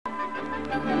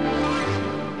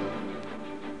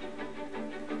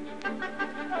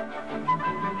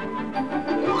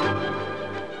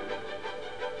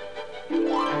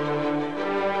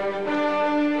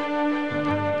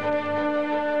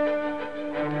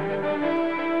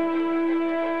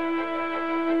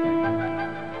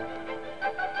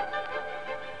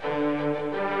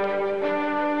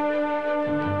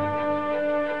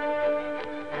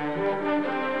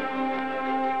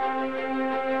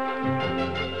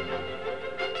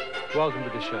Welcome to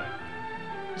the show.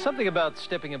 Something about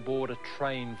stepping aboard a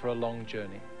train for a long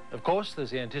journey. Of course, there's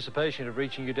the anticipation of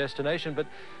reaching your destination, but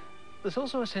there's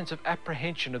also a sense of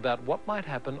apprehension about what might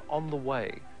happen on the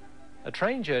way. A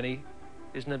train journey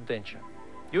is an adventure.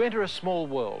 You enter a small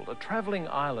world, a travelling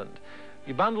island.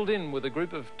 You're bundled in with a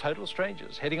group of total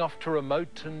strangers, heading off to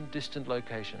remote and distant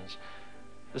locations.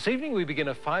 This evening we begin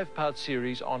a 5-part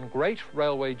series on great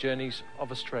railway journeys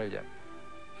of Australia.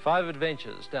 5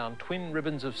 adventures down twin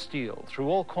ribbons of steel through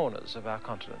all corners of our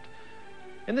continent.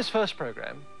 In this first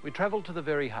program, we travel to the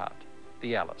very heart,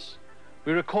 the Alice.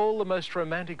 We recall the most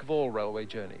romantic of all railway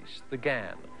journeys, the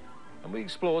Ghan, and we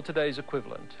explore today's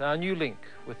equivalent, our new link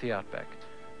with the outback.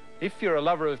 If you're a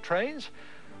lover of trains,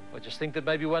 or just think that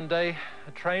maybe one day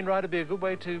a train ride would be a good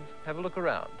way to have a look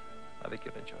around, I think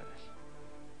you'll enjoy this.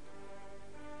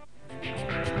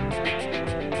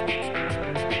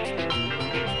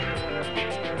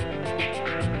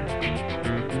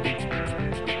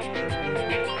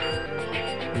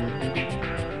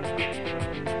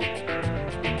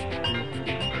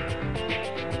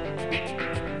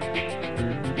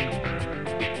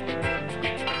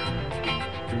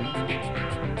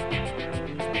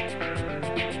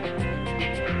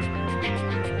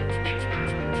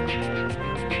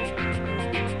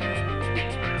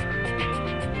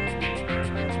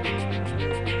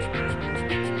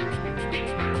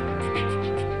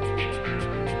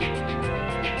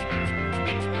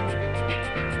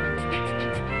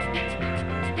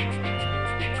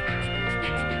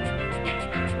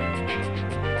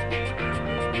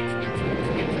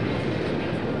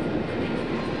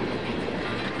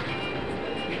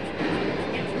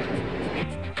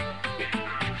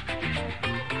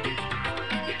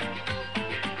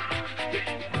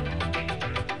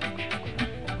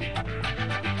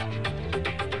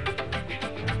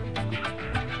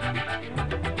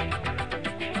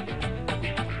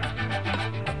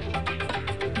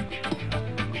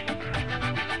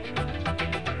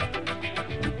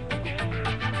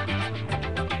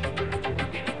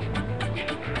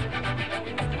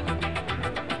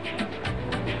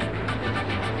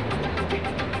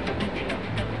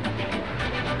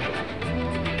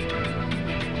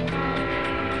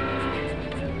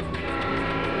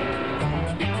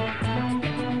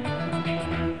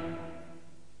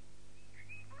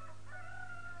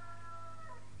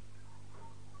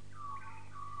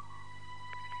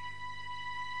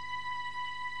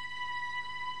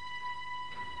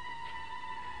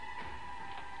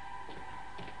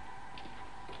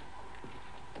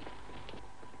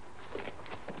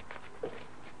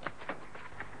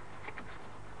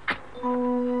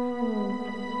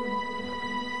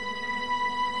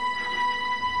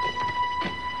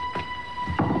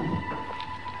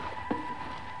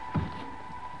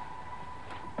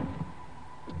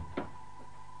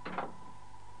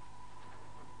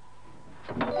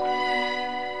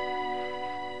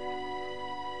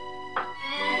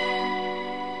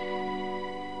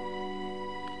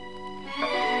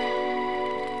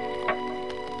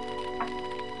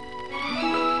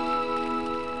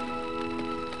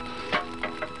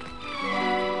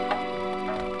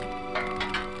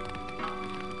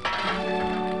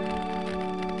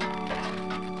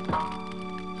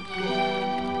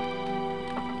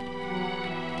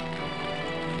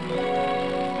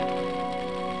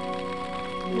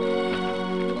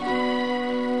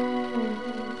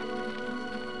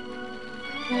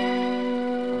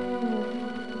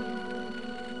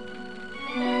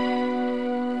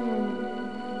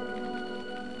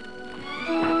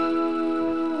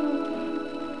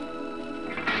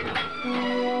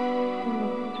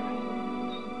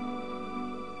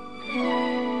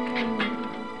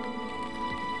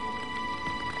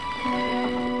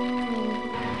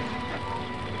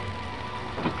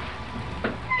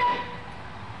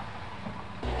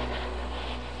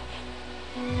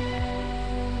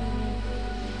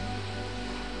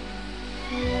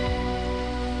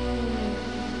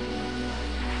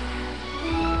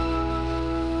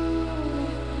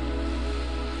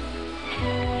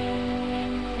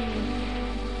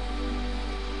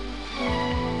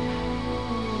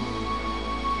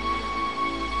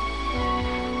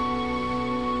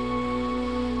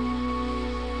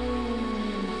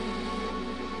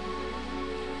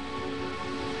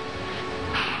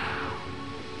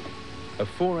 A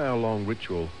 4-hour-long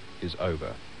ritual is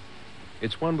over.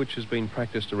 It's one which has been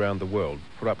practiced around the world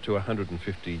for up to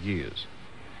 150 years,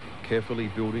 carefully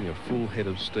building a full head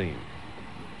of steam,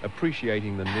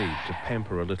 appreciating the need to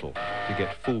pamper a little to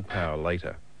get full power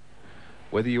later.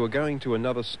 Whether you were going to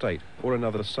another state or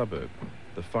another suburb,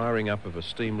 the firing up of a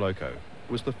steam loco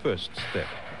was the first step.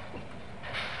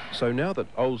 So now that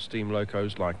old steam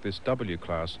locos like this W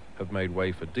class have made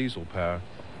way for diesel power,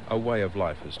 a way of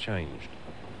life has changed.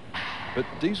 But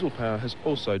diesel power has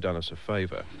also done us a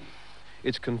favour.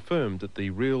 It's confirmed that the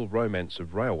real romance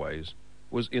of railways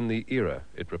was in the era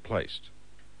it replaced.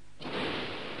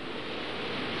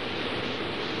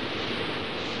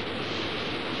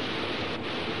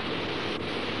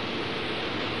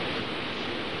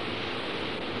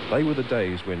 They were the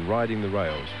days when riding the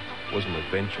rails was an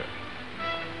adventure.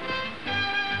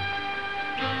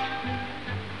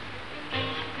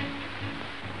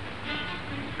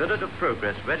 Spirit of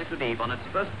Progress ready to leave on its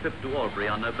first trip to Albury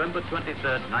on November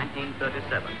 23rd,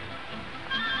 1937.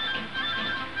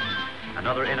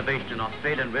 Another innovation in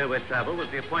Australian railway travel was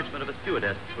the appointment of a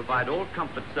stewardess to provide all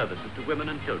comfort services to women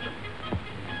and children.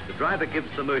 The driver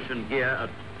gives the motion gear a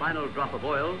final drop of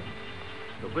oil,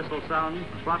 the whistle sounds,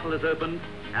 the throttle is opened,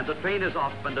 and the train is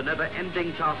off, and the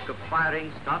never-ending task of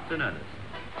firing starts in earnest.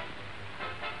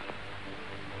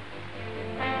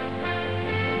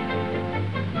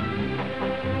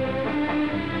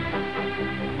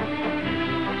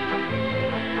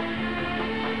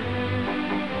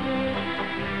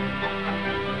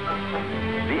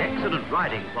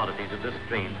 Riding qualities of this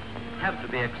train have to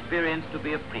be experienced to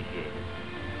be appreciated.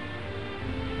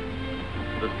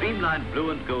 The streamlined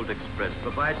Blue and Gold Express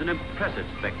provides an impressive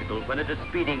spectacle when it is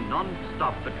speeding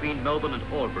non-stop between Melbourne and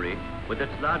Albury with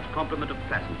its large complement of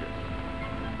passengers.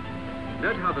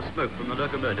 Note how the smoke from the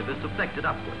locomotive is deflected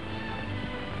upwards.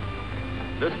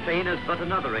 This train is but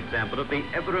another example of the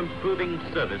ever-improving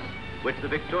service which the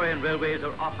Victorian Railways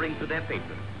are offering to their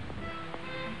patrons.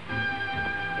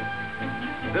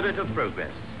 Spirit of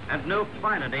Progress, and no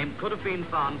finer name could have been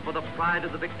found for the pride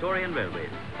of the Victorian Railways,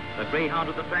 the greyhound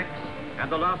of the tracks,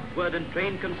 and the last word in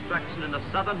train construction in the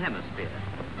Southern Hemisphere.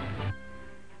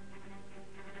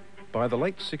 By the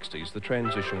late 60s, the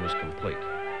transition was complete.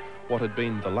 What had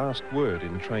been the last word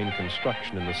in train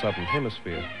construction in the Southern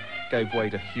Hemisphere gave way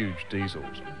to huge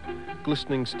diesels.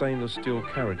 Glistening stainless steel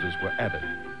carriages were added,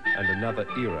 and another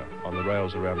era on the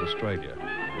rails around Australia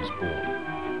was born.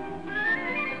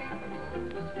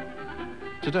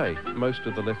 Today, most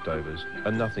of the leftovers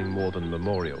are nothing more than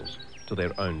memorials to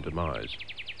their own demise.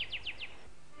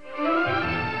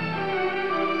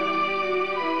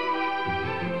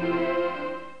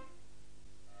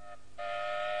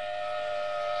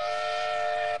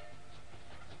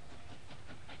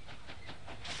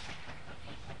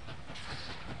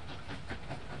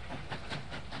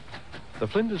 The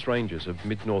Flinders Ranges of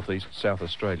mid-northeast South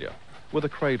Australia were the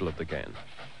cradle of the Ghan.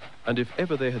 And if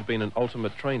ever there had been an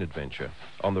ultimate train adventure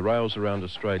on the rails around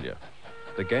Australia,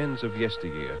 the Ghans of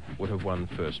yesteryear would have won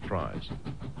first prize.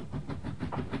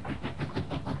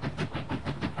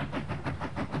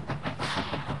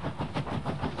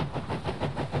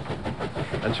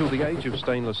 Until the age of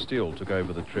stainless steel took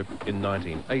over the trip in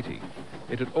 1980,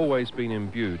 it had always been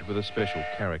imbued with a special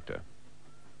character.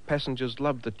 Passengers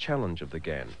loved the challenge of the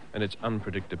Ghan and its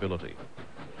unpredictability.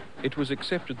 It was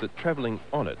accepted that travelling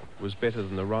on it was better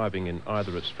than arriving in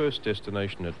either its first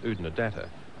destination at Oodnadatta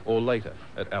or later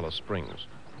at Alice Springs.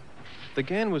 The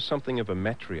Ghan was something of a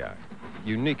matriarch,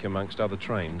 unique amongst other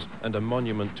trains and a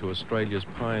monument to Australia's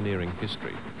pioneering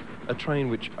history, a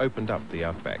train which opened up the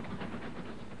outback.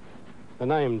 The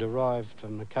name derived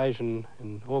from an occasion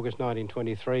in August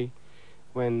 1923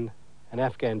 when an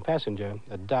Afghan passenger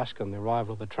at dusk on the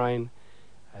arrival of the train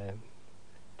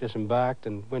disembarked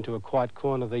and went to a quiet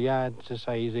corner of the yard to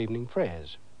say his evening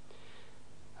prayers.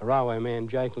 A railway man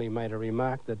jokingly made a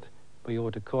remark that we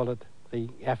ought to call it the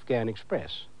Afghan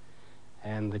Express,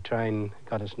 and the train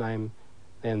got its name,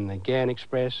 then the Ghan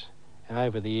Express, and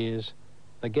over the years,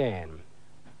 the Ghan.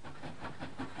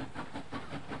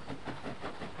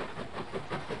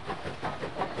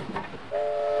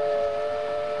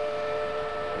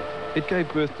 It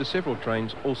gave birth to several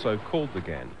trains also called the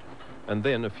Ghan, and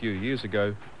then, a few years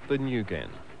ago, the New Ghan.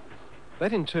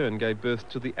 That in turn gave birth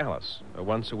to the Alice, a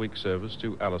once-a-week service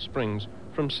to Alice Springs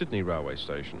from Sydney Railway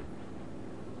Station.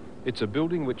 It's a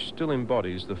building which still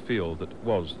embodies the feel that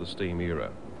was the steam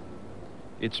era.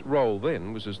 Its role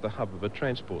then was as the hub of a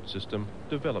transport system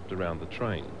developed around the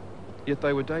train. Yet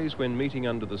they were days when meeting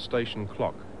under the station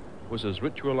clock was as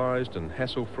ritualised and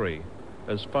hassle-free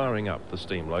as firing up the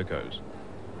steam locos.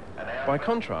 By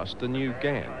contrast, the New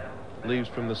Ghan, leaves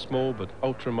from the small but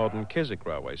ultra-modern Keswick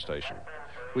railway station,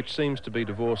 which seems to be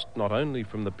divorced not only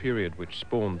from the period which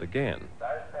spawned the Ghan,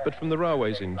 but from the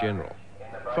railways in general.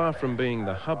 Far from being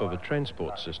the hub of a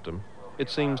transport system, it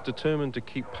seems determined to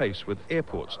keep pace with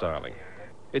airport styling.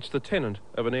 It's the tenant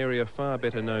of an area far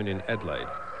better known in Adelaide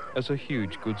as a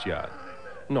huge goods yard,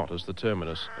 not as the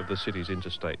terminus of the city's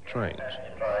interstate trains.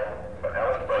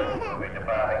 We're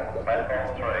departing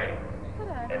platform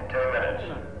 3 in 2 minutes.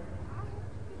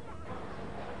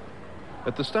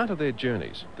 At the start of their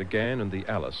journeys, the Ghan and the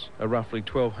Alice are roughly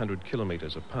 1,200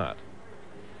 kilometres apart.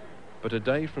 But a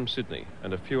day from Sydney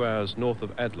and a few hours north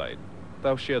of Adelaide,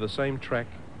 they'll share the same track,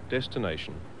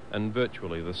 destination, and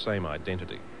virtually the same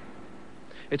identity.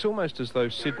 It's almost as though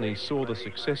Sydney saw the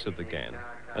success of the Ghan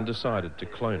and decided to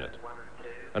clone it.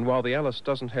 And while the Alice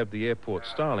doesn't have the airport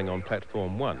styling on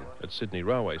Platform 1 at Sydney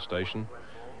Railway Station,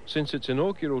 since its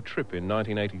inaugural trip in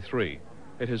 1983,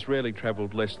 it has rarely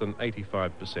travelled less than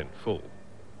 85% full.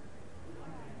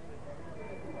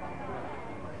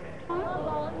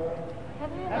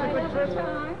 Have a good trip.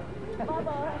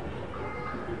 Bye-bye.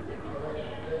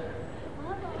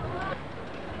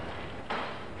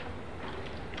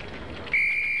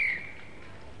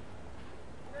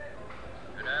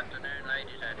 Good afternoon,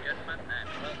 ladies and gentlemen, and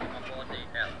welcome aboard the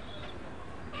Alice.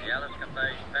 The Alice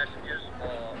conveys passengers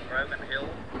for Broken Hill,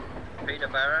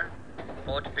 Peterborough,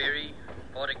 Port Pirie,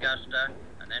 Port Augusta,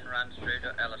 and then runs through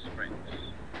to Alice Springs.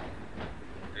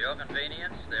 For your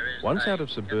convenience, there is... Once out of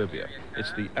suburbia,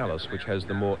 it's the Alice which has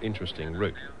the more interesting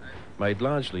route, made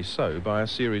largely so by a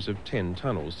series of 10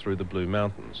 tunnels through the Blue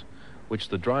Mountains, which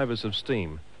the drivers of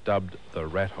steam dubbed the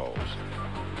rat holes.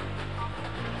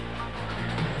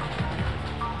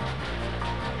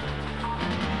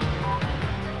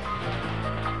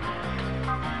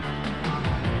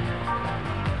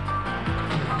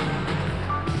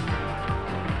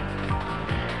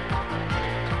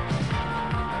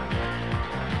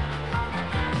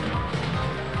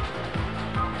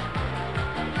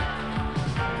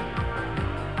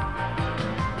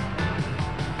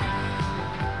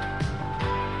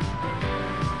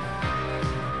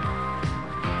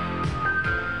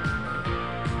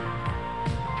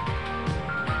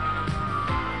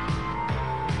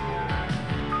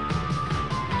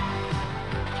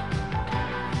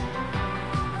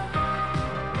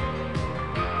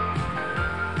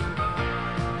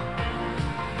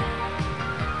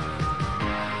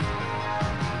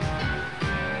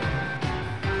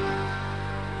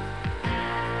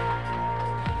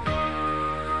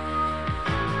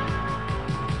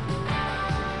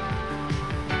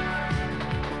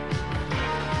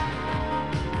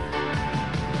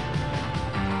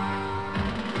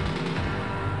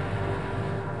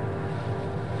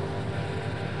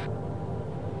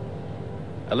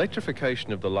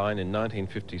 Electrification of the line in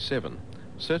 1957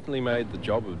 certainly made the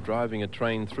job of driving a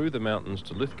train through the mountains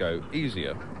to Lithgow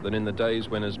easier than in the days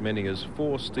when as many as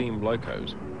 4 steam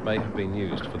locos may have been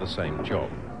used for the same job.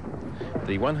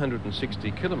 The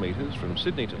 160 kilometres from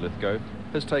Sydney to Lithgow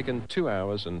has taken 2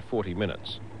 hours and 40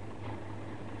 minutes.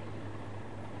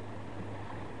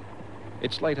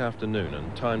 It's late afternoon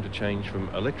and time to change from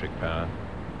electric power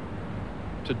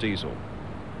to diesel.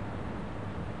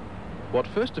 What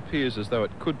first appears as though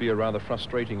it could be a rather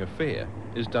frustrating affair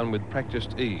is done with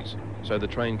practiced ease, so the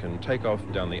train can take off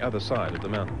down the other side of the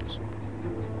mountains.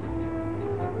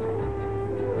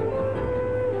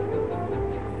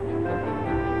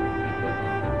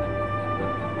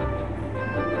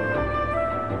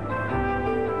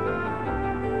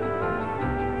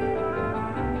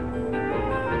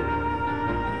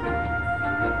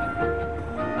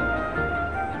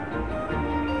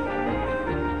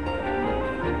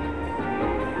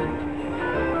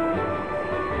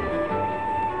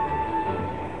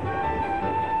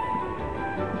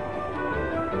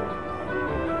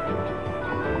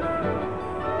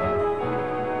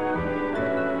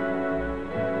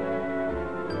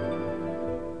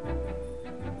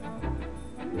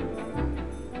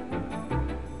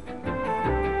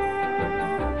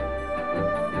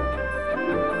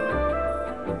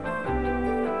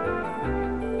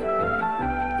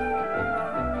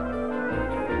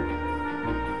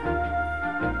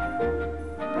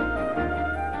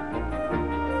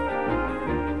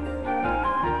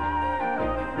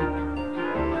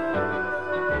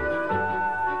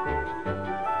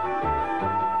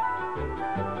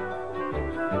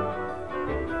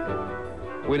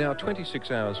 We're now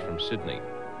 26 hours from Sydney.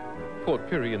 Port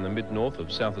Pirie in the mid-north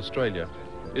of South Australia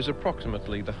is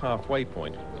approximately the halfway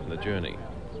point in the journey.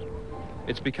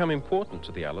 It's become important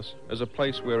to the Alice as a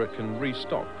place where it can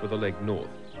restock with a leg north,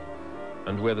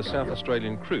 and where the South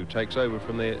Australian crew takes over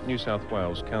from their New South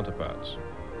Wales counterparts.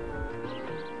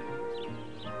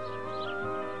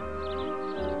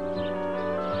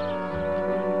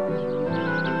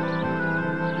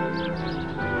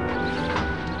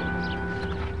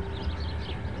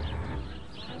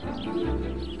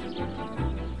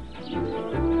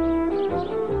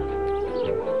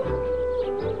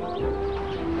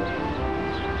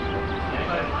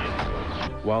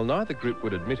 While neither group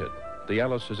would admit it, the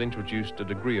Alice has introduced a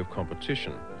degree of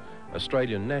competition,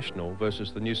 Australian National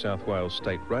versus the New South Wales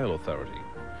State Rail Authority.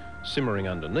 Simmering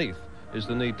underneath is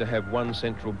the need to have one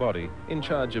central body in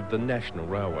charge of the national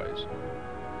railways.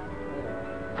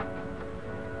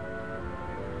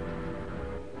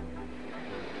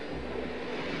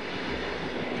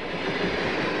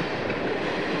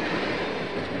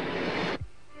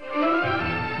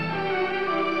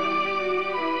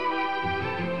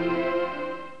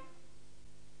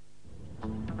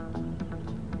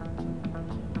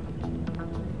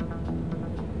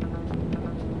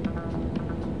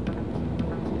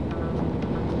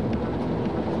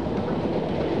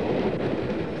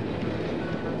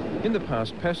 In the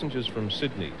past, passengers from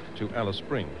Sydney to Alice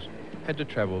Springs had to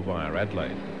travel via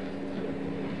Adelaide.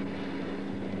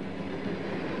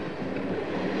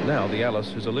 Now the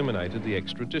Alice has eliminated the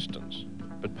extra distance,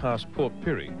 but past Port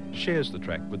Pirie shares the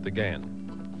track with the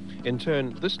Ghan. In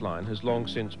turn, this line has long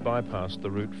since bypassed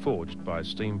the route forged by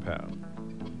steam power.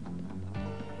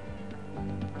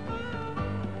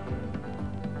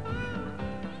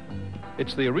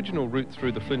 It's the original route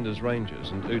through the Flinders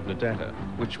Ranges and Oodnadatta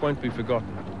which won't be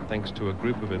forgotten, thanks to a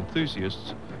group of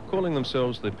enthusiasts calling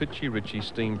themselves the Pichi Richi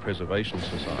Steam Preservation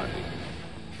Society.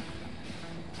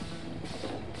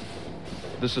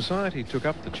 The society took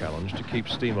up the challenge to keep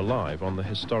steam alive on the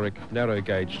historic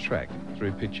narrow-gauge track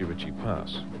through Pichi Richi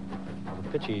Pass.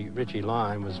 The Pichi Richi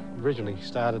line was originally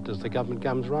started as the Government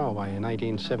Gums Railway in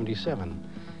 1877,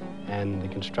 and the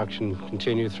construction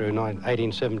continued through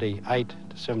 1878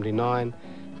 to 79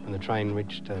 when the train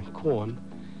reached Corn,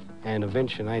 and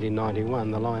eventually in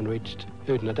 1891 the line reached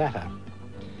Oodnadatta.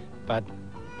 But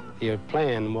the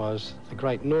plan was the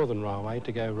Great Northern Railway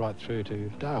to go right through to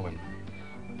Darwin.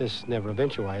 This never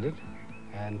eventuated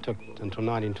and took until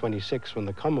 1926 when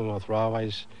the Commonwealth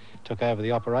Railways took over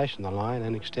the operation of the line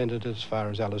and extended it as far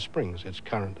as Alice Springs, its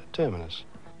current terminus.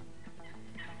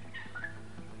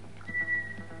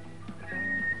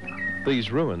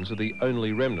 These ruins are the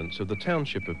only remnants of the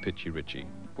township of Pichi Richi,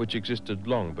 which existed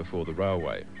long before the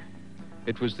railway.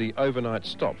 It was the overnight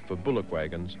stop for bullock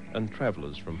wagons and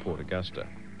travellers from Port Augusta.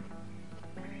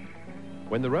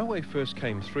 When the railway first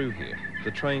came through here, the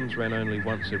trains ran only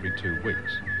once every 2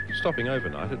 weeks, stopping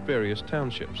overnight at various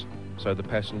townships, so the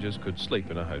passengers could sleep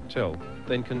in a hotel,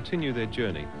 then continue their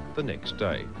journey the next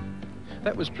day.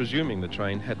 That was presuming the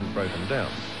train hadn't broken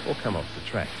down or come off the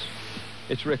tracks.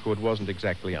 Its record wasn't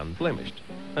exactly unblemished,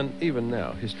 and even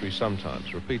now history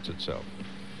sometimes repeats itself.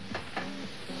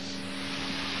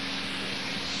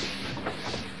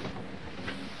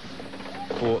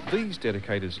 For these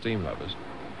dedicated steam lovers,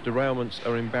 derailments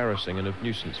are embarrassing and of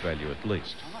nuisance value at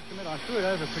least. I must admit I threw it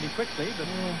over pretty quickly, but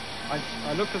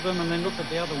I looked at them and then looked at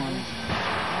the other one.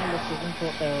 I looked at them,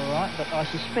 thought they were right, but I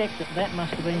suspect that that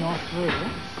must have been off through,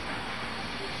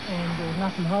 and there was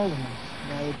nothing holding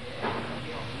them.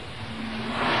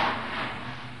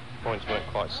 Points weren't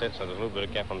quite set, so there's a little bit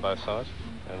of gap on both sides.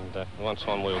 And once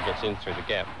one wheel gets in through the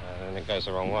gap, and it goes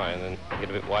the wrong way, and then you get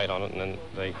a bit of weight on it, and then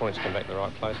the points come back the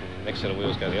right place, and the next set of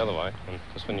wheels go the other way. And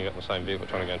just when you've got the same vehicle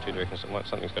trying to go in two directions at once,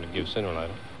 something's got to give sooner or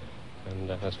later. And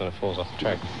that's when it falls off the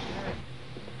track.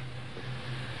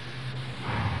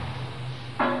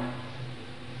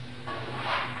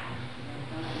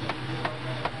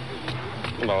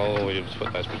 Well, all we did was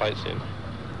put those plates in.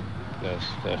 There's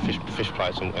fish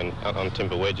plates and on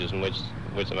timber wedges, and wedge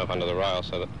them up under the rail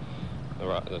so that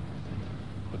the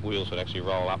wheels would actually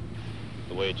roll up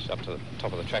the wedge up to the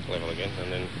top of the track level again.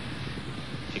 And then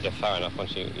if you go far enough,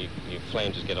 once your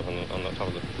flanges get up on the top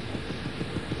of the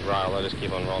rail, they just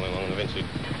keep on rolling along and eventually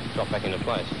drop back into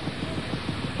place.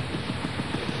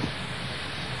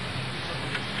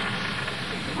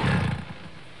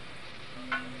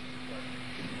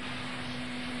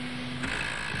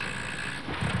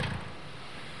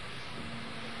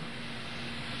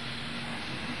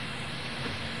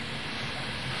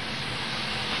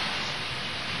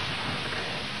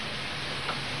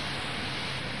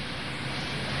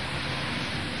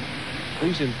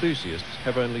 These enthusiasts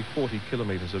have only 40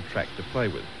 kilometres of track to play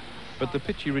with, but the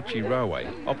Pichi Richi Railway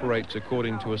operates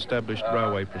according to established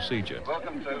railway procedure.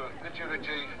 Welcome to Pichi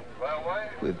Richi Railway.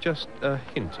 With just a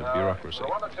hint of bureaucracy.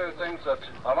 One or two things that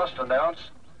I must announce.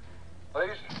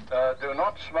 Please do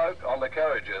not smoke on the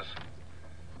carriages.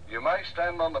 You may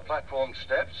stand on the platform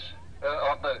steps,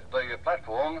 on the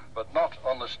platform, but not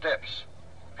on the steps.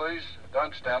 Please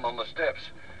don't stand on the steps.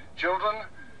 Children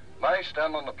may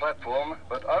stand on the platform,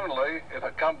 but only if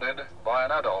accompanied by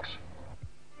an adult.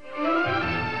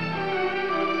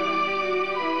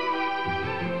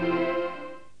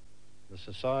 The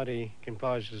society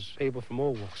comprises people from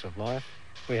all walks of life.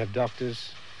 We have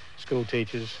doctors, school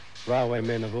teachers, railway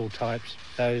men of all types,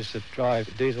 those that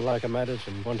drive diesel locomotives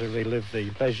and want to relive the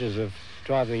pleasures of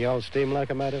driving the old steam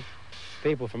locomotive.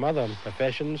 People from other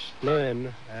professions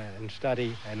learn and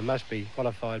study and must be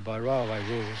qualified by railway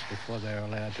rules before they're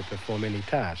allowed to perform any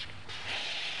task.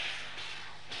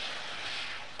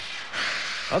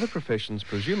 Other professions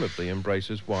presumably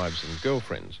embraces wives and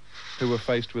girlfriends who were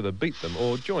faced with a beat them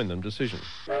or join them decision.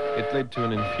 It led to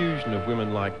an infusion of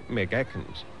women like Meg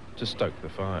Atkins to stoke the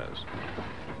fires.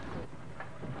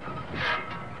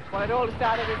 Well, it all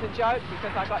started as a joke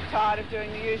because I got tired of doing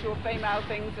the usual female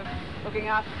things of looking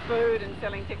after food and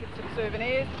selling tickets and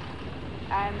souvenirs.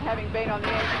 And having been on the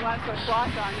engine once or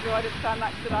twice, I enjoyed it so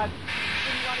much that I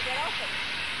didn't want to get off it.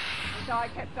 And so I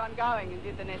kept on going and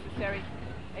did the necessary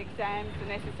exams, the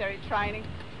necessary training.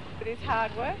 It is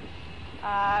hard work,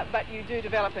 but you do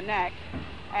develop a knack.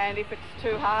 And if it's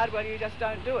too hard, well, you just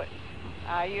don't do it.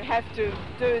 You have to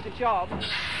do the job.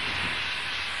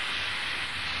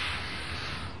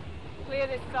 Clear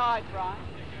this side, Brian.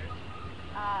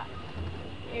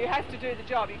 You have to do the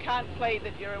job. You can't plead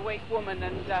that you're a weak woman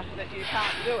and that you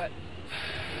can't do it.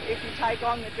 If you take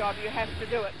on the job, you have to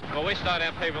do it. Well, we start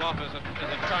our people off as a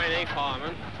trainee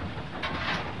fireman,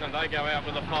 and they go out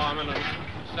with the fireman and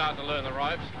start to learn the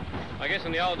ropes. I guess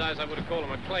in the old days they would have called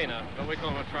them a cleaner, but we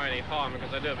call them a trainee fireman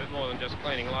because they do a bit more than just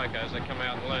cleaning locos. They come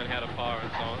out and learn how to fire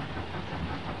and so on.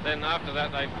 Then after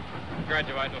that they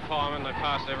graduate to fireman, they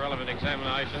pass their relevant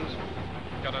examinations,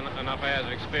 got enough hours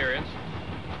of experience,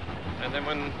 and then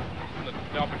when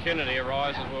the opportunity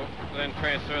arises, we'll then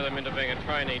transfer them into being a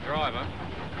trainee driver,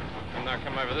 and they'll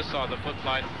come over this side of the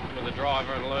footplate with the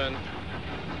driver and learn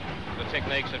the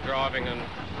techniques of driving and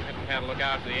how to look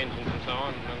after the engines and so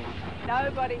on. And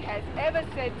nobody has ever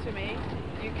said to me,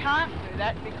 you can't do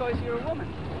that because you're a woman.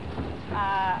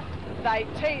 They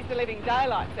tease the living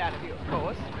daylights out of you, of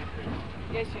course.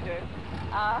 Yes, you do.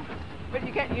 But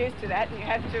you get used to that, and you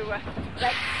have to...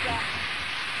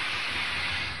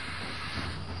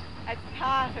 that's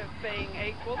part of being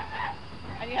equal,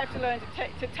 and you have to learn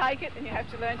to take it, and you have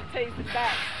to learn to tease them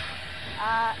back.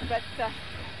 But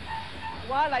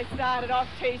while they started off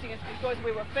teasing us because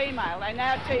we were female, they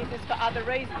now tease us for other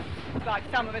reasons. Like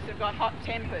some of us have got hot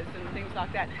tempers and things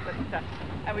like that,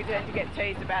 and we tend to get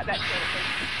teased about that sort of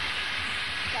thing.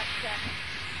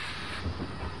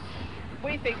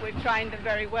 But we think we've trained them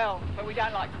very well, but we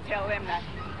don't like to tell them that.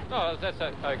 Oh, that's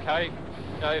okay.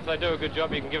 If they do a good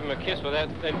job, you can give them a kiss without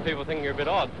then people thinking you're a bit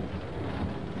odd.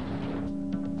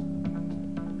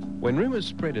 When rumours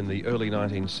spread in the early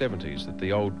 1970s that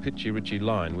the old Pichi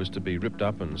line was to be ripped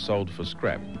up and sold for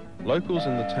scrap, locals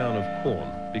in the town of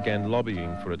Ghan began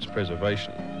lobbying for its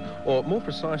preservation, or more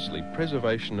precisely,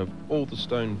 preservation of all the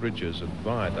stone bridges and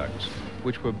viaducts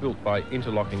which were built by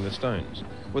interlocking the stones,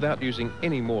 without using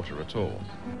any mortar at all.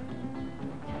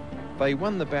 They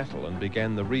won the battle and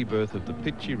began the rebirth of the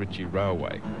Pichi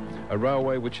Railway, a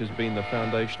railway which has been the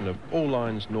foundation of all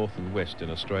lines north and west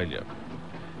in Australia.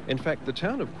 In fact, the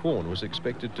town of Ghan was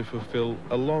expected to fulfil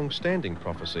a long-standing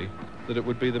prophecy that it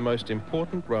would be the most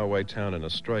important railway town in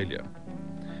Australia.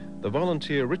 The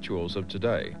volunteer rituals of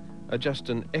today are just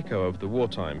an echo of the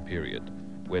wartime period,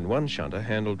 when one shunter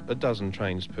handled a dozen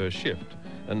trains per shift,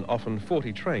 and often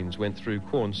 40 trains went through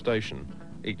Ghan station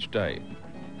each day.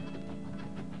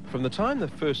 From the time the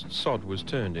first sod was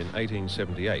turned in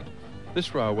 1878,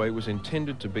 this railway was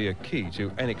intended to be a key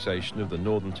to annexation of the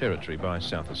Northern Territory by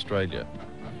South Australia.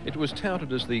 It was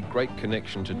touted as the Great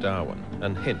Connection to Darwin,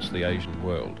 and hence the Asian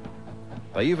world.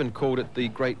 They even called it the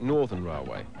Great Northern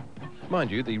Railway. Mind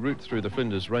you, the route through the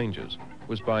Flinders Ranges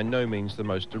was by no means the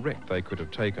most direct they could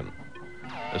have taken.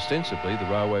 Ostensibly, the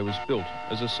railway was built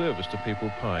as a service to people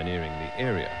pioneering the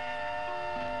area.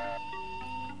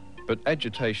 But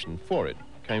agitation for it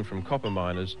came from copper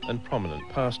miners and prominent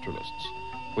pastoralists,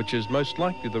 which is most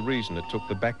likely the reason it took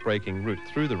the back-breaking route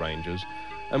through the ranges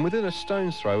and within a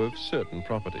stone's throw of certain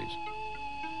properties.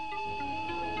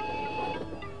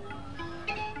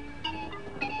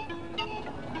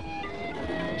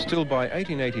 Still, by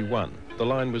 1881, the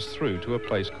line was through to a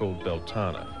place called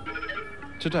Beltana.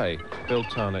 Today,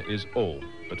 Beltana is all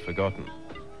but forgotten.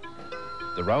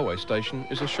 The railway station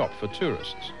is a shop for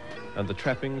tourists, and the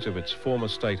trappings of its former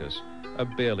status are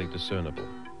barely discernible.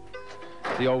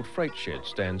 The old freight shed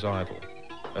stands idle,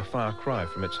 a far cry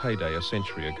from its heyday a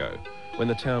century ago, when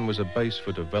the town was a base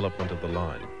for development of the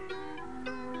line.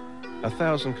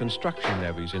 1,000 construction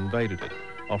navvies invaded it,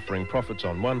 offering profits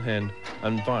on one hand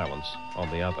and violence on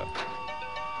the other.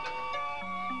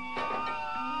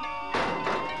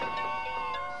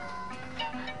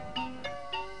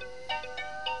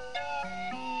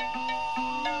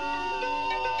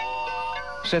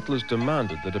 settlers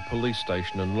demanded that a police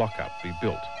station and lockup be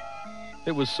built.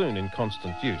 It was soon in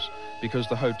constant use because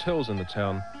the hotels in the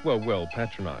town were well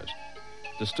patronised.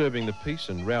 Disturbing the peace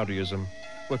and rowdyism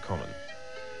were common.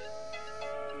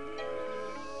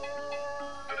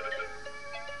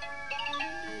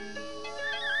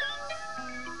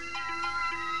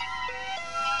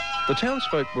 The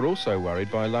townsfolk were also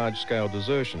worried by large-scale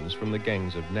desertions from the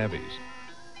gangs of navvies.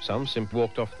 Some simply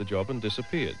walked off the job and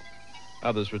disappeared.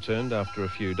 Others returned after a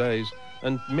few days,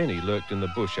 and many lurked in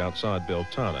the bush outside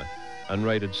Beltane and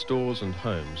raided stores and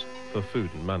homes for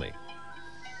food and money.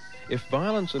 If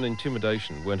violence and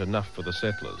intimidation weren't enough for the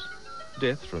settlers,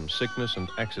 death from sickness and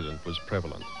accident was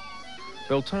prevalent.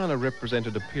 Beltane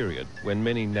represented a period when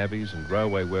many navvies and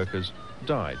railway workers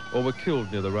died or were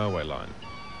killed near the railway line.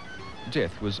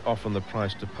 Death was often the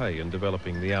price to pay in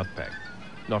developing the outback,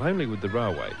 not only with the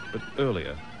railway, but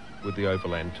earlier with the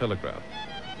overland telegraph.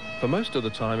 For most of the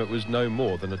time, it was no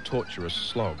more than a torturous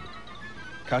slog.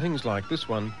 Cuttings like this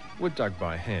one were dug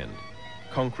by hand.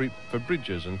 Concrete for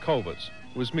bridges and culverts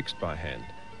was mixed by hand.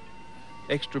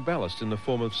 Extra ballast in the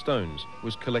form of stones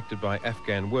was collected by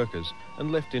Afghan workers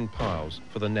and left in piles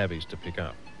for the navvies to pick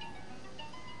up.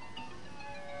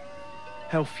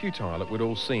 How futile it would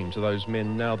all seem to those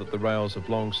men now that the rails have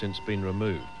long since been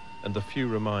removed and the few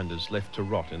reminders left to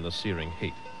rot in the searing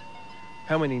heat.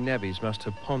 How many navvies must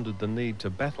have pondered the need to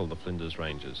battle the Flinders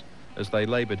Rangers as they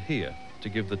laboured here to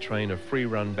give the train a free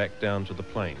run back down to the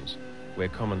plains, where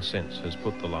common sense has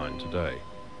put the line today.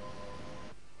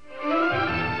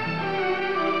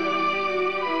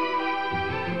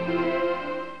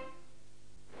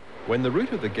 When the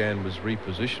route of the Ghan was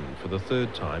repositioned for the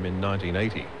third time in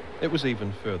 1980, it was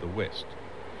even further west.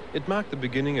 It marked the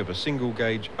beginning of a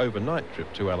single-gauge overnight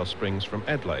trip to Alice Springs from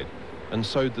Adelaide and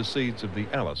sowed the seeds of the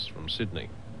Alice from Sydney.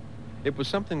 It was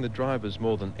something the drivers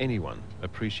more than anyone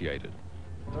appreciated.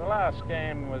 The last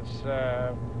Ghan was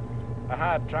a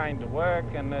hard train to work,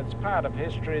 and it's part of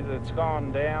history that's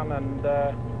gone down, and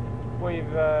we've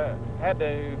had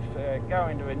to go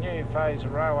into a new phase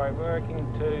of railway working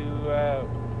to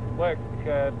work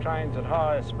trains at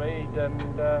higher speed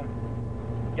and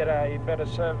get a better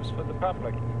service for the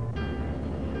public.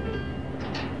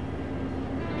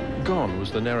 Ghan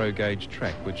was the narrow gauge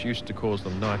track which used to cause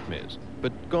them nightmares,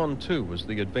 but Ghan too was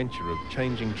the adventure of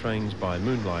changing trains by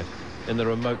moonlight in the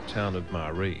remote town of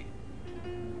Maree.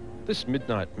 This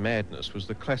midnight madness was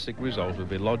the classic result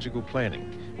of illogical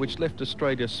planning, which left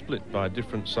Australia split by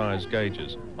different size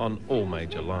gauges on all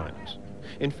major lines.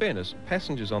 In fairness,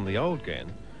 passengers on the old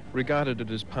Ghan regarded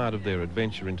it as part of their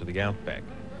adventure into the outback,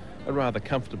 a rather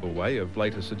comfortable way of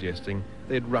later suggesting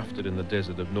they'd roughed it in the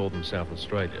desert of northern South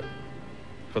Australia.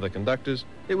 For the conductors,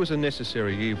 it was a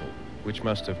necessary evil, which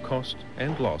must have cost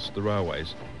and lost the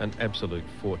railways an absolute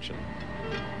fortune.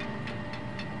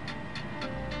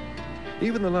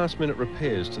 Even the last-minute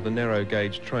repairs to the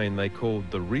narrow-gauge train they called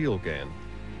the real Ghan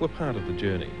were part of the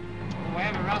journey. We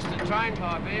have a rusted train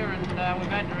pipe here, and we've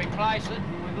had to replace it,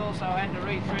 and we've also had to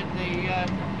rethread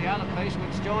the other piece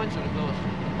which joins it, of course.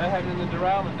 That happened in the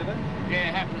derailment, did it? Yeah,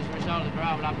 it happened as a result of the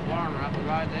derailment up at Warrener, up the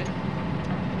road there.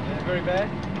 Yeah, very bad?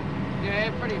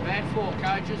 Yeah, pretty bad. 4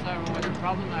 coaches, they were always a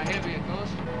problem. They're heavy, of course.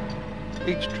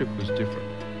 Each trip was different.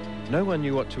 No one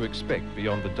knew what to expect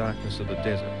beyond the darkness of the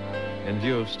desert, in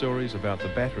view of stories about the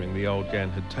battering the old Ghan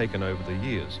had taken over the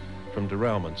years from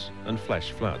derailments and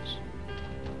flash floods.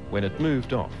 When it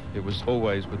moved off, it was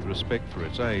always with respect for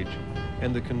its age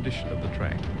and the condition of the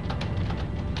track.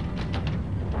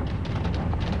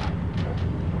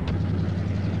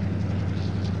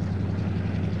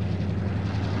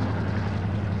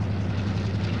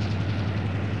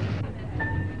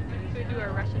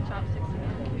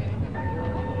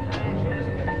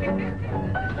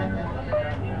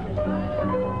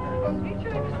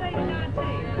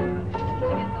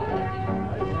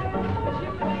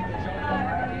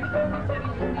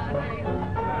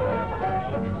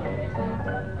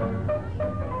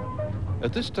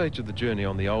 At this stage of the journey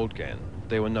on the old Ghan,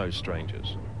 there were no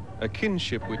strangers. A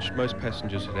kinship which most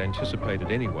passengers had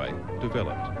anticipated anyway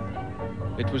developed.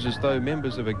 It was as though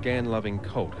members of a Ghan-loving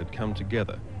cult had come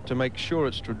together to make sure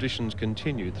its traditions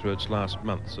continued through its last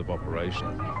months of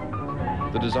operation.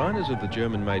 The designers of the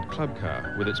German-made club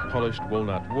car, with its polished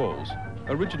walnut walls,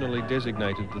 originally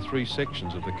designated the 3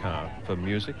 sections of the car for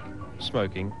music,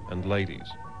 smoking and ladies.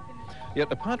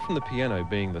 Yet apart from the piano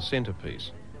being the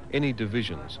centrepiece, any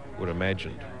divisions were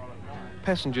imagined.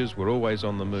 Passengers were always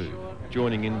on the move,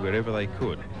 joining in wherever they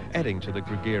could, adding to the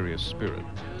gregarious spirit.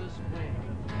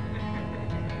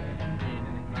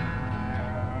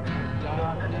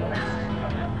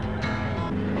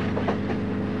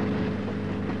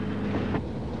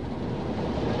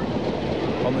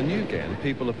 the new Ghan,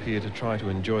 people appear to try to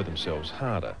enjoy themselves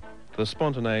harder. The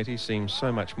spontaneity seems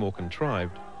so much more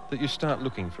contrived that you start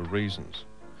looking for reasons.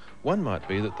 One might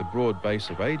be that the broad base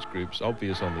of age groups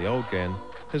obvious on the old Ghan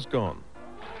has gone,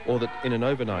 or that in an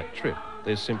overnight trip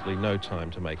there's simply no time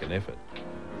to make an effort.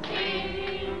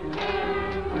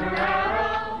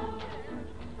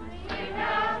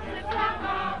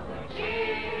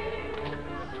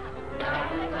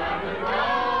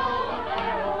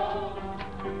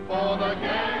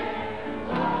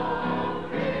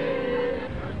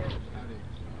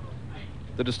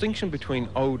 The distinction between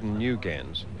old and new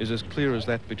Ghans is as clear as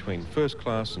that between first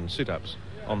class and sit-ups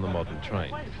on the modern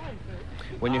train.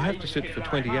 When you have to sit for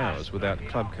 20 hours without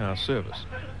club car service,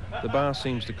 the bar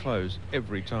seems to close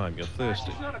every time you're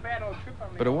thirsty.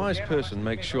 But a wise person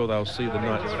makes sure they'll see the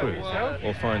night through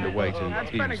or find a way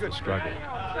to ease the struggle.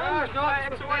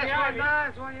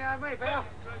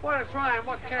 What a train,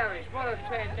 what carriage, what a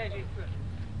fantastic...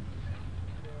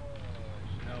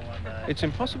 It's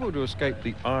impossible to escape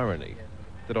the irony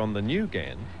that on the new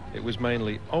Ghan, it was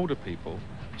mainly older people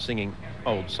singing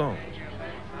old songs,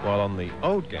 while on the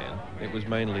old Ghan, it was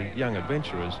mainly young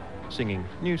adventurers singing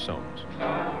new songs.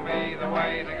 Show me the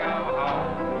way to go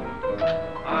home.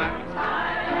 I'm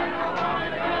tired and I want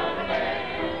to go to bed.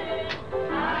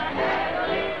 I had a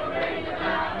little drink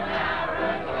about an hour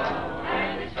ago,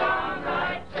 and it's gone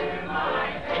right to my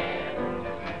head.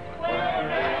 Wherever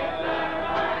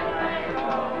I may go,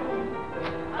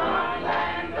 on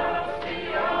land of sea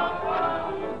or woe,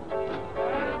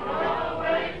 will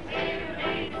always hear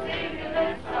me singing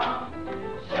this song.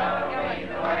 Show me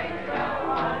the way to go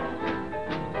home.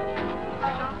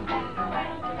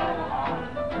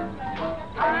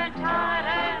 I'm tired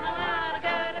and I want to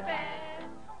go to bed.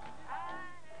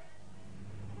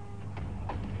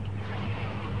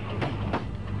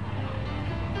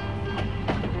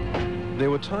 There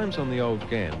were times on the old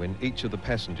Ghan when each of the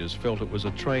passengers felt it was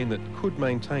a train that could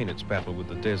maintain its battle with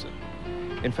the desert.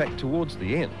 In fact, towards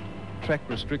the end, track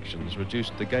restrictions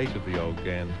reduced the gait of the old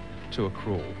Ghan to a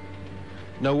crawl.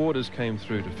 No orders came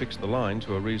through to fix the line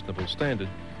to a reasonable standard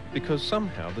because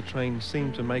somehow the train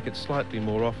seemed to make it slightly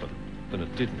more often than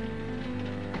it didn't.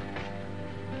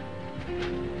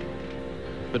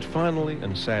 But finally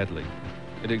and sadly,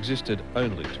 it existed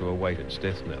only to await its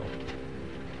death knell.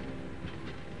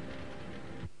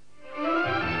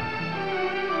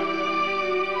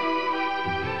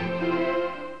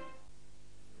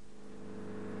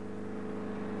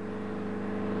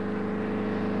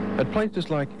 At places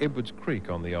like Edwards Creek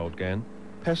on the old Ghan,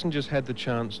 passengers had the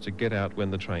chance to get out when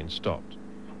the train stopped.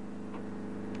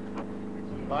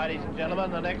 Ladies and gentlemen,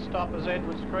 the next stop is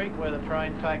Edwards Creek, where the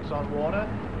train takes on water.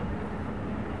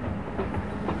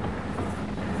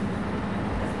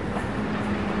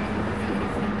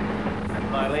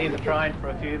 They leave the train for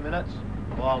a few minutes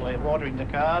while we're watering the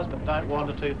cars, but don't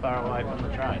wander too far away from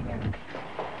the train.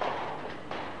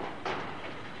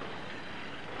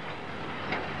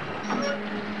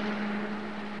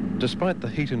 Despite the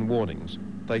heat and warnings,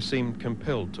 they seemed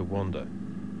compelled to wander,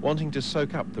 wanting to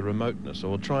soak up the remoteness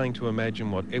or trying to imagine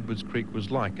what Edwards Creek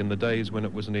was like in the days when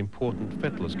it was an important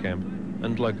fettlers' camp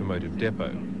and locomotive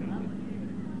depot.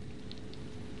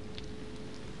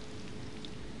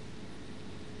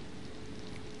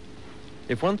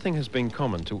 If one thing has been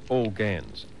common to all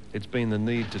Ghans, it's been the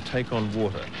need to take on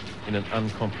water in an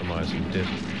uncompromising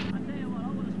desert.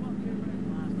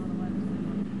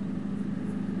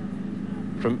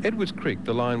 From Edwards Creek,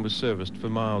 the line was serviced for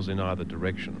miles in either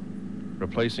direction,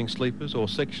 replacing sleepers or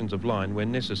sections of line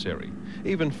when necessary,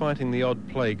 even fighting the odd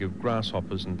plague of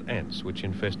grasshoppers and ants which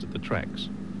infested the tracks.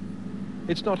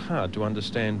 It's not hard to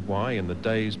understand why, in the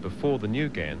days before the new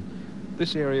Ghan,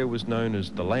 this area was known as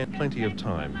the land. Plenty of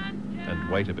time, and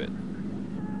wait a bit.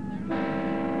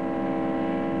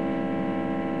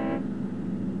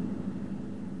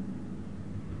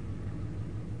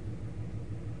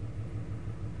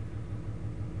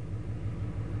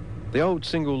 The old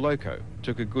single loco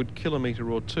took a good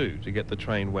kilometre or two to get the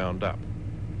train wound up.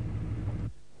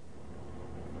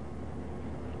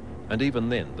 And even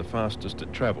then, the fastest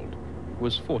it travelled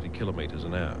was 40 kilometres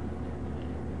an hour.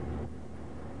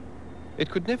 It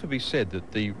could never be said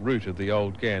that the route of the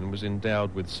old Ghan was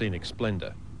endowed with scenic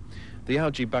splendour. The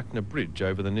Augie-Buckner Bridge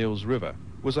over the Nils River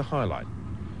was a highlight.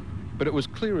 But it was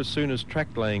clear as soon as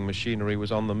track-laying machinery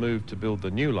was on the move to build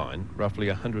the new line, roughly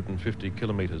 150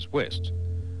 kilometres west,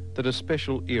 that a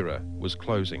special era was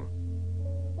closing.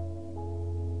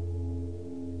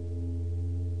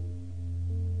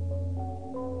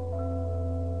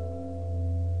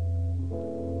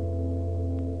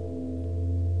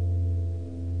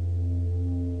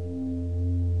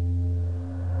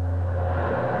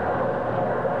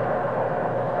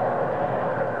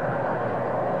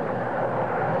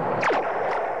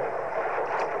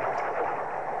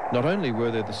 Not only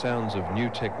were there the sounds of new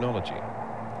technology,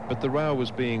 but the rail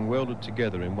was being welded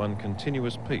together in one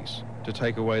continuous piece to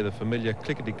take away the familiar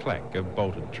clickety-clack of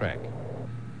bolted track.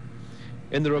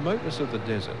 In the remoteness of the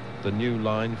desert, the new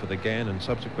line for the Ghan and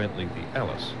subsequently the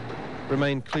Alice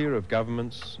remained clear of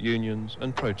governments, unions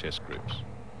and protest groups.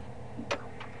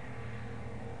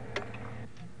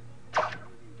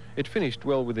 It finished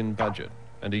well within budget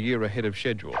and a year ahead of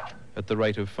schedule at the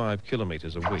rate of 5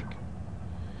 kilometres a week.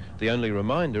 The only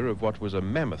reminder of what was a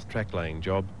mammoth track-laying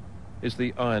job is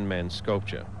the Iron Man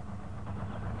sculpture.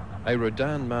 A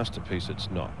Rodin masterpiece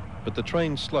it's not, but the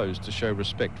train slows to show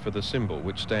respect for the symbol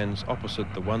which stands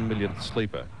opposite the 1 millionth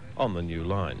sleeper on the new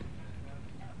line.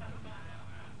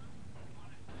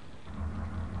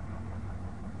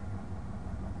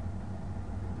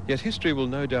 Yet history will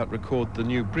no doubt record the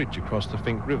new bridge across the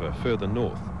Finke River further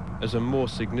north as a more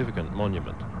significant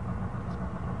monument.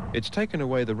 It's taken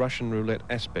away the Russian roulette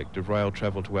aspect of rail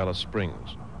travel to Alice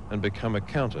Springs and become a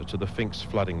counter to the Finke's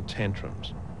flooding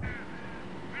tantrums.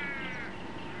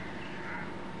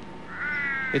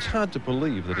 It's hard to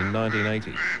believe that in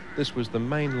 1980 this was the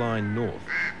main line north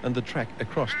and the track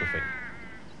across the Finke.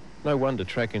 No wonder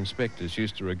track inspectors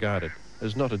used to regard it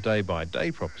as not a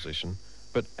day-by-day proposition,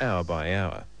 but hour by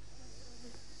hour.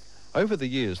 Over the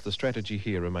years, the strategy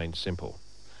here remained simple.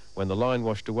 When the line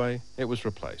washed away, it was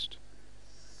replaced.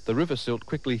 The river silt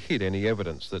quickly hid any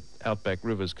evidence that outback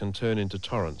rivers can turn into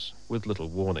torrents with little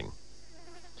warning.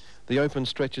 The open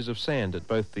stretches of sand at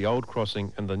both the old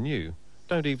crossing and the new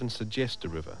don't even suggest a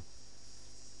river.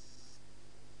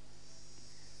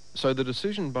 So the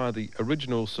decision by the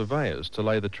original surveyors to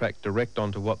lay the track direct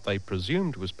onto what they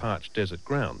presumed was parched desert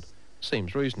ground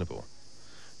seems reasonable.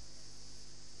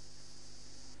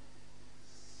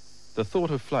 The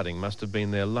thought of flooding must have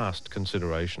been their last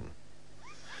consideration.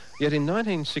 Yet in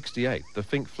 1968, the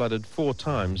Finke flooded 4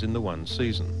 times in the one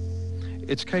season.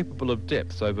 It's capable of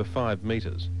depths over 5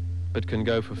 metres, but can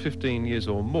go for 15 years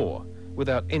or more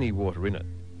without any water in it.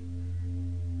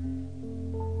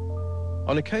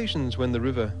 On occasions when the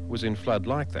river was in flood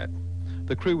like that,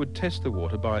 the crew would test the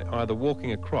water by either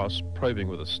walking across, probing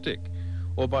with a stick,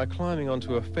 or by climbing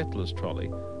onto a fettler's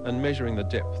trolley and measuring the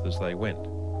depth as they went.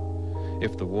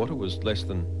 If the water was less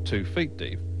than 2 feet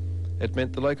deep, it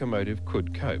meant the locomotive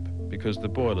could cope because the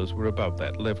boilers were above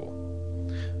that level.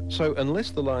 So unless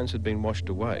the lines had been washed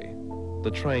away, the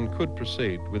train could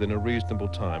proceed within a reasonable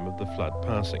time of the flood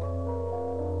passing.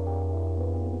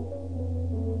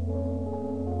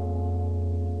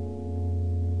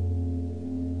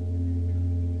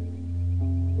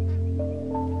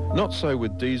 Not so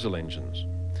with diesel engines.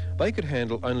 They could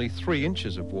handle only 3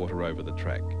 inches of water over the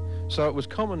track, so it was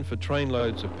common for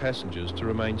trainloads of passengers to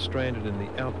remain stranded in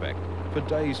the outback for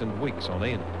days and weeks on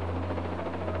end.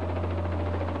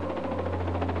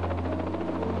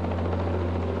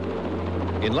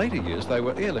 In later years, they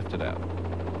were airlifted out.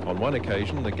 On one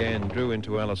occasion, the Ghan drew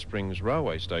into Alice Springs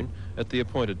railway station at the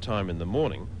appointed time in the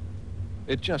morning.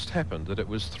 It just happened that it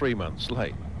was 3 months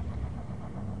late.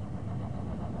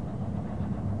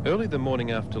 Early the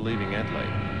morning after leaving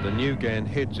Adelaide, the new Ghan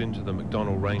heads into the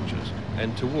McDonnell Ranges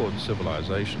and towards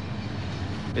civilization.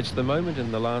 It's the moment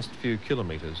in the last few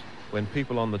kilometres when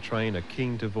people on the train are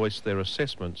keen to voice their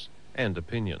assessments and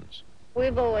opinions.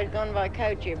 We've always gone by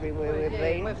coach everywhere we've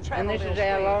been, and this is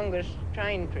our longest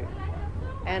train trip.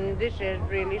 And this has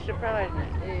really surprised me.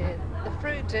 Yeah, the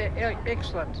food's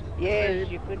excellent. Yes,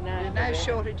 food. You could know. No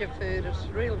shortage of food, it's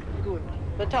real good.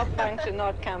 The top bunks are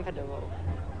not comfortable.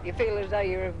 You feel as though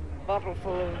you're a bottle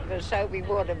full of soapy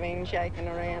water being shaken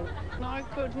around. I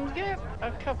couldn't get a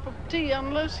cup of tea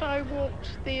unless I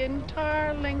walked the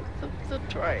entire length of the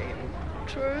train.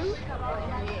 True?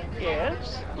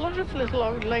 Yes. A lot of little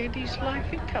old ladies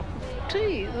like a cup of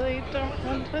tea. They don't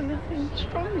want anything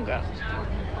stronger.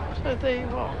 So there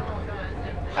you are.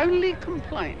 Only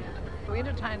complain. The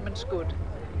entertainment's good.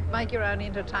 Make your own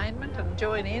entertainment and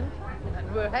join in,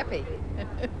 and we're happy.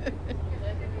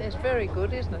 It's very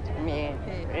good, isn't it? Yeah,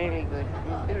 really good.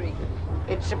 Very good.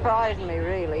 It surprised me,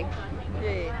 really.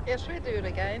 Yeah. Yes, we'd do it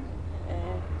again.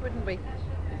 Wouldn't we?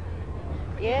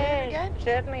 Yeah,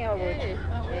 certainly I would. Yeah,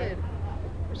 I would. It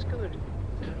was good.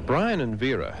 Brian and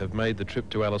Vera have made the trip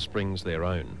to Alice Springs their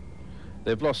own.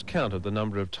 They've lost count of the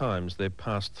number of times they've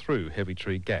passed through Heavy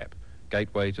Tree Gap,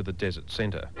 gateway to the desert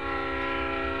centre.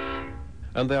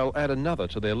 And they'll add another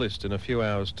to their list in a few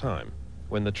hours' time,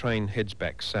 when the train heads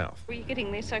back south. Well, you're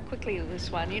getting there so quickly with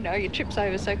this one, you know, your trip's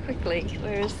over so quickly,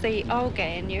 whereas the old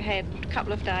Ghan, you had a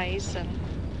couple of days and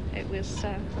it was,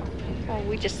 well,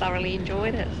 we just thoroughly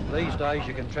enjoyed it. These days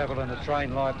you can travel in a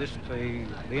train like this to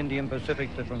the Indian Pacific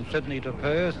from Sydney to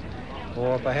Perth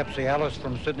or perhaps the Alice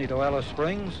from Sydney to Alice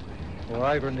Springs, or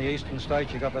over in the eastern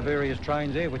states you've got the various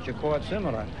trains there which are quite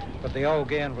similar, but the old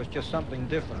Ghan was just something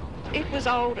different. It was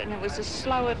old and it was a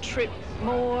slower trip,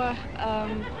 more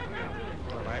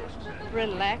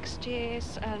relaxed,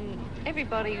 yes, and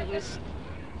everybody was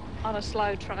on a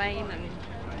slow train and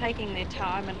taking their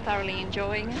time and thoroughly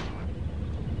enjoying it.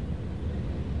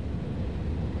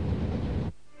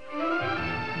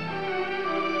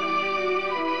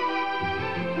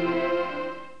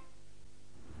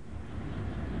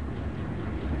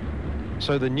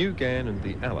 So the new Ghan and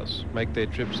the Alice make their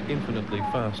trips infinitely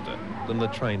faster than the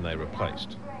train they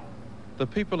replaced. The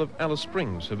people of Alice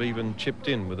Springs have even chipped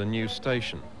in with a new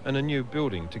station and a new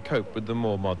building to cope with the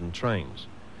more modern trains.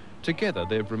 Together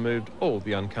they've removed all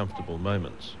the uncomfortable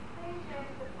moments.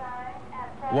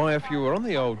 Why, if you were on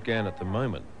the old Ghan at the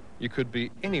moment, you could be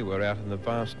anywhere out in the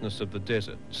vastness of the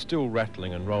desert, still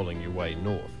rattling and rolling your way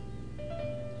north.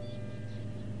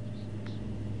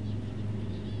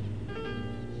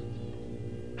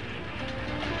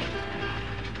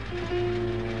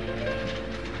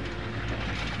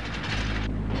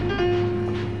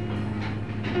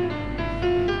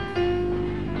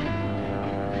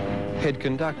 Head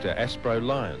conductor Aspro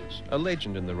Lyons, a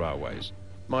legend in the railways,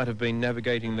 might have been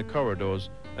navigating the corridors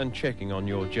and checking on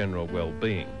your general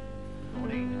well-being.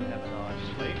 Morning, have a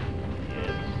nice sleep.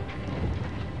 Yes.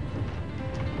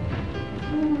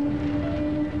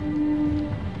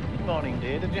 Good morning,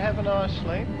 dear. Did you have a nice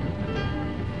sleep?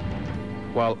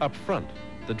 While up front,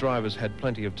 the drivers had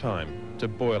plenty of time to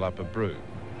boil up a brew.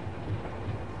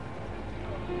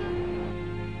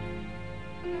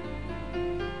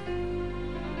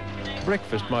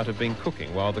 Breakfast might have been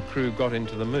cooking while the crew got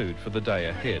into the mood for the day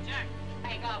ahead.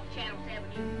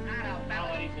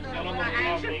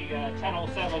 The Channel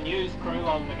 7 news crew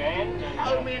on the Ghan.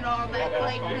 Probably known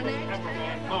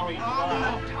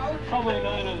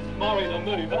as Maury the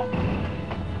Mover.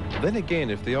 Then again,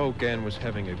 if the old Ghan was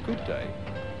having a good day,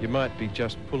 you might be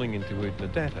just pulling into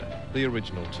Udnadatta, the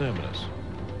original terminus.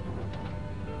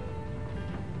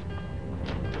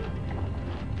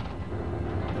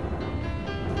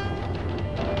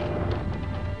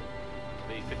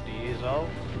 Old.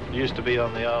 Used to be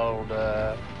on the old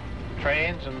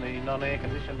trains in the non-air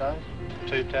conditioned days.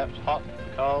 2 taps, hot,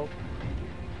 cold.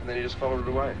 And then you just followed it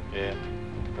away? Yeah.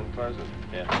 And closed it?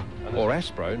 Yeah. Or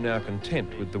Aspro, now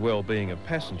content with the well-being of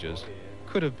passengers,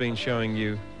 could have been showing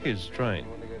you his train.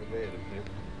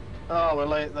 Oh,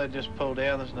 well, they just pull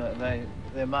down, isn't it?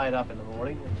 They're made up in the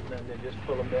morning, and then they just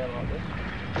pull them down like this.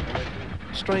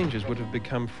 Strangers would have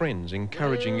become friends,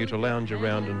 encouraging you to lounge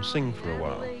around and sing for a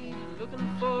while.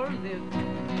 Looking for a lift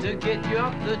to get you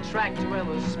up the track to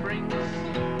Alice Springs.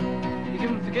 You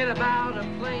can forget about a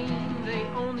plane, they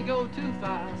only go too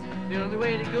fast. The only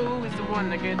way to go is the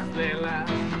one that gets there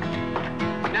last.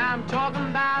 Now I'm talking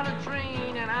about a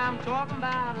train and I'm talking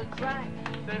about a track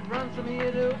that runs from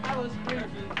here to Alice Springs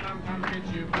and sometimes gets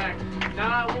you back.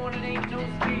 Now I want it ain't no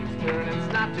speedster and it's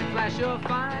not too flash or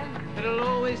fine. It'll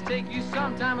always take you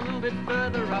sometime a little bit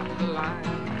further up the line.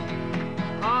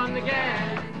 On the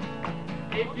Ghan.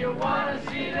 If you want to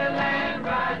see the land,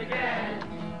 ride the Ghan.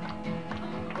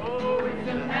 Oh, it's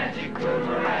a magic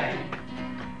boomerang.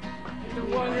 It's a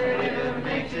wonder it ever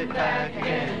makes it back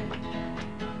again.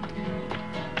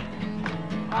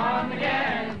 On the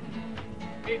Ghan.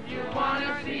 If you want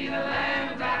to see the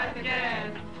land, ride the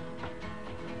Ghan.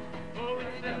 Oh,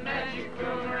 it's a magic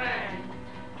boomerang.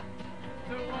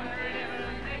 It's a wonder it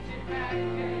ever makes it back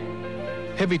again.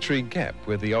 Heavy Tree Gap,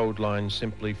 where the old line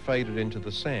simply faded into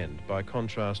the sand by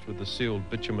contrast with the sealed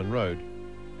bitumen road,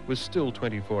 was still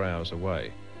 24 hours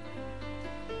away.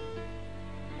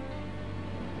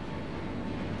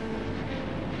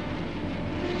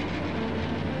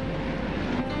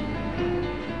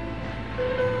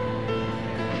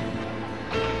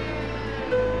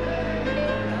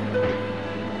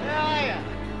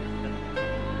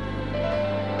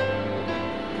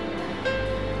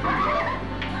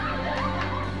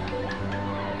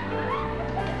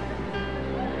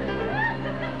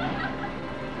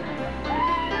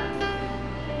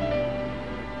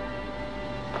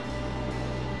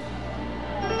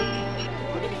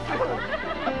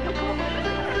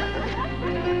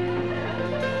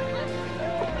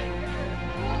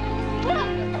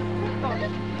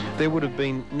 There would have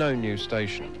been no new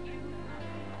station.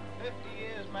 50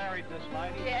 years married, this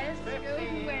lady. Yes, good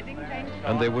wedding, thank you.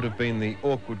 And there would have been the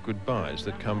awkward goodbyes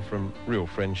that come from real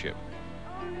friendship.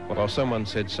 While someone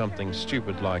said something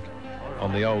stupid like,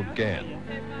 on the old Ghan,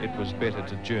 it was better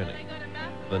to journey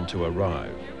than to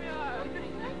arrive.